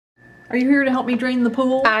Are you here to help me drain the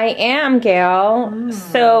pool? I am, Gail.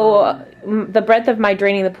 So the breadth of my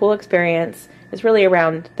draining the pool experience is really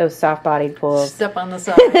around those soft-bodied pools. Step on the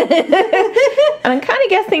side. And I'm kind of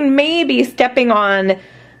guessing maybe stepping on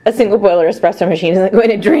a single boiler espresso machine isn't going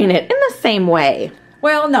to drain it in the same way.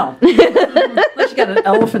 Well, no. Unless you got an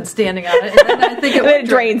elephant standing on it, and then I think it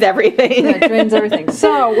drains everything. Yeah, it drains everything.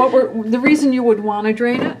 So, the reason you would want to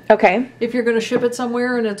drain it? Okay. If you're going to ship it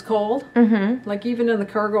somewhere and it's cold, like even in the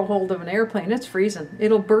cargo hold of an airplane, it's freezing.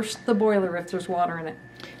 It'll burst the boiler if there's water in it.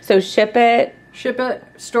 So ship it. Ship it,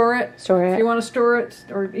 store it. Store it. If you want to store it,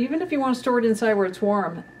 or even if you want to store it inside where it's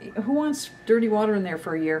warm. Who wants dirty water in there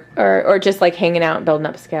for a year? Or just like hanging out and building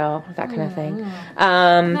up scale, that kind of thing.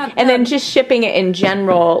 And then just shipping it in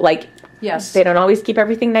general, like, yes, they don't always keep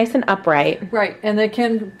everything nice and upright. Right, and they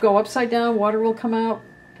can go upside down, water will come out,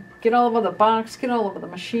 get all over the box, get all over the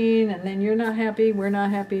machine, and then you're not happy, we're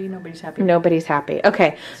not happy, nobody's happy. Nobody's happy.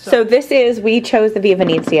 Okay, so this is, we chose the Via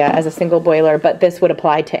Venezia as a single boiler, but this would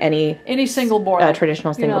apply to any single boiler.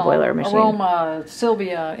 Traditional single boiler machine. Aroma,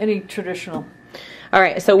 Sylvia, any traditional. All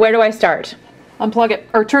right, so where do I start? Unplug it,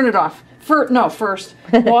 or turn it off. First,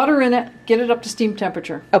 water in it, get it up to steam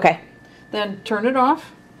temperature. Okay. Then turn it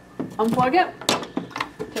off, unplug it,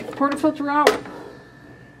 take the portafilter out.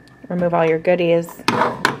 Remove all your goodies.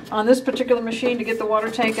 On this particular machine, to get the water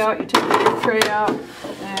tank out, you take the tray out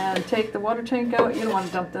and take the water tank out. You don't want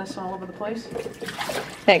to dump this all over the place.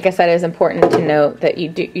 I guess that is important to note that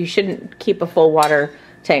you shouldn't keep a full water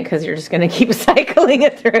tank because you're just going to keep cycling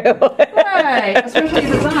it through. Right, especially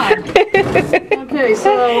if it's on. Okay,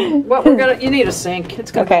 so what you need a sink.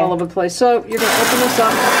 It's going to go all over the place. So you're going to open this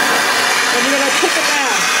up and you're going to tip it down.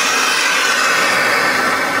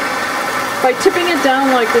 By tipping it down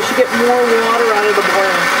like this, you get more water out of the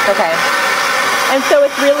boiler. Okay. And so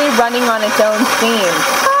it's really running on its own steam.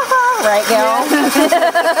 Right, Gail? Yeah.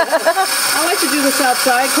 I like to do this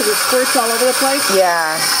outside because it squirts all over the place.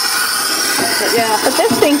 Yeah. But yeah. But this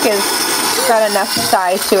sink has got enough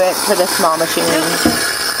size to it for the small machine.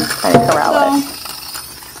 Kind of corral it.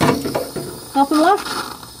 Nothing left.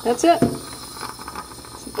 That's it.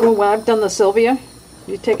 Oh, well, I've done the Sylvia.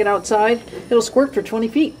 You take it outside, it'll squirt for 20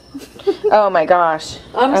 feet. Oh my gosh.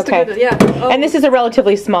 Honest to goodness, yeah. Oh. And this is a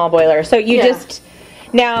relatively small boiler, so you just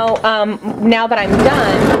now that I'm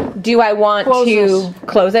done, do I want to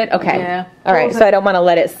close it? Okay. Yeah. All right. So I don't want to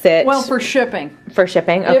let it sit. Well, for shipping. For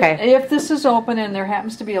shipping. Okay. If this is open and there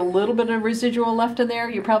happens to be a little bit of residual left in there,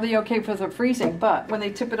 you're probably okay for the freezing. But when they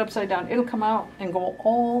tip it upside down, it'll come out and go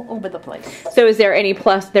all over the place. So is there any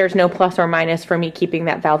plus? There's no plus or minus for me keeping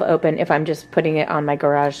that valve open if I'm just putting it on my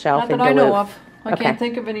garage shelf. Not that I know of. I can't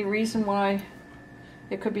think of any reason why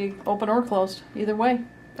it could be open or closed. Either way.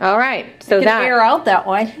 All right. So that air out that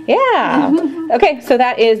way. Yeah. Okay. So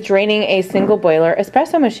that is draining a single boiler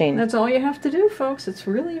espresso machine. That's all you have to do, folks. It's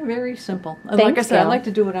really very simple. And like I said, I like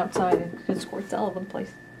to do it outside and it squirts all over the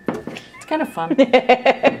place. It's kind of fun. All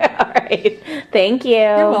right. Thank you.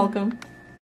 You're welcome.